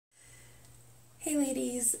Hey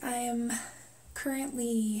ladies, I am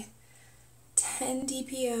currently 10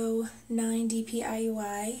 DPO, 9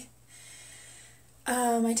 DPIUI.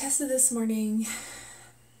 I tested this morning.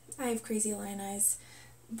 I have crazy lion eyes,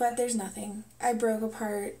 but there's nothing. I broke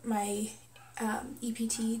apart my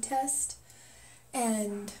EPT test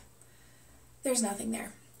and there's nothing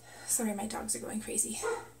there. Sorry, my dogs are going crazy.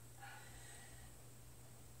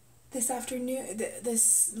 This afternoon,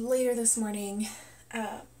 later this morning,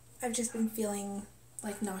 I've just been feeling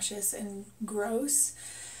like nauseous and gross,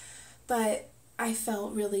 but I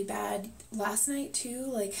felt really bad last night too.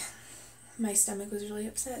 Like my stomach was really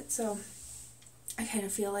upset, so I kind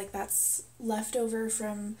of feel like that's leftover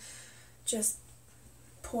from just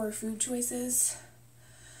poor food choices.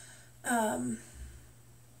 This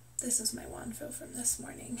is my Wanfo from this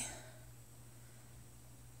morning.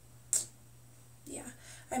 Yeah,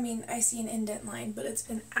 I mean, I see an indent line, but it's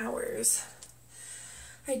been hours.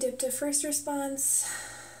 I dipped a first response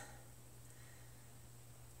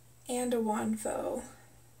and a Wanfo,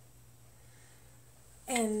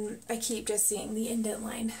 and I keep just seeing the indent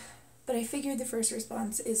line, but I figured the first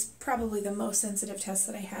response is probably the most sensitive test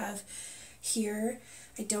that I have here.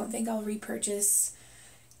 I don't think I'll repurchase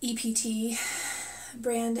EPT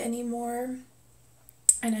brand anymore,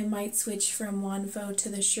 and I might switch from Wanfo to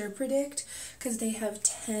the SurePredict because they have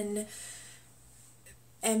 10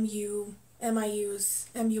 MIUs,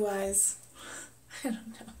 MUIs, I don't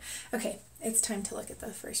know. Okay, it's time to look at the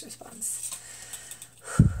first response.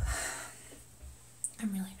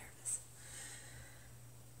 I'm really nervous.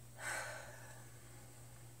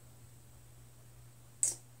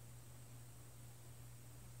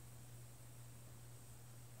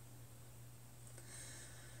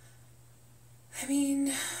 I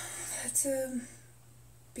mean, that's a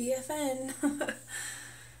BFN. I'll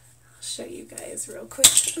show you guys real quick.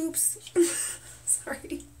 Oops.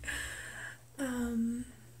 Sorry.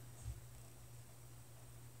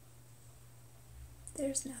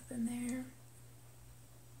 There's nothing there.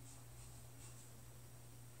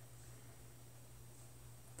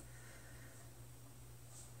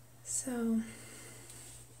 So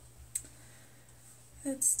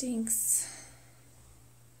that stinks.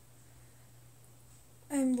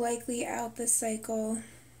 I'm likely out this cycle.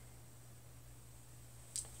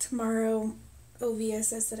 Tomorrow, Ovia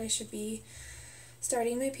says that I should be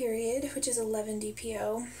starting my period, which is 11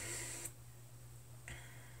 DPO.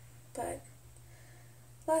 But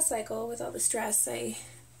last cycle, with all the stress, I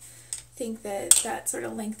think that sort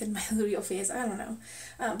of lengthened my luteal phase. I don't know.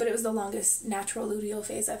 But it was the longest natural luteal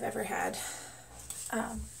phase I've ever had.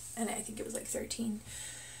 And I think it was like 13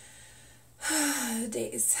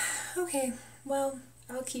 days. Okay, well,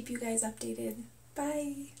 I'll keep you guys updated.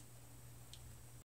 Bye!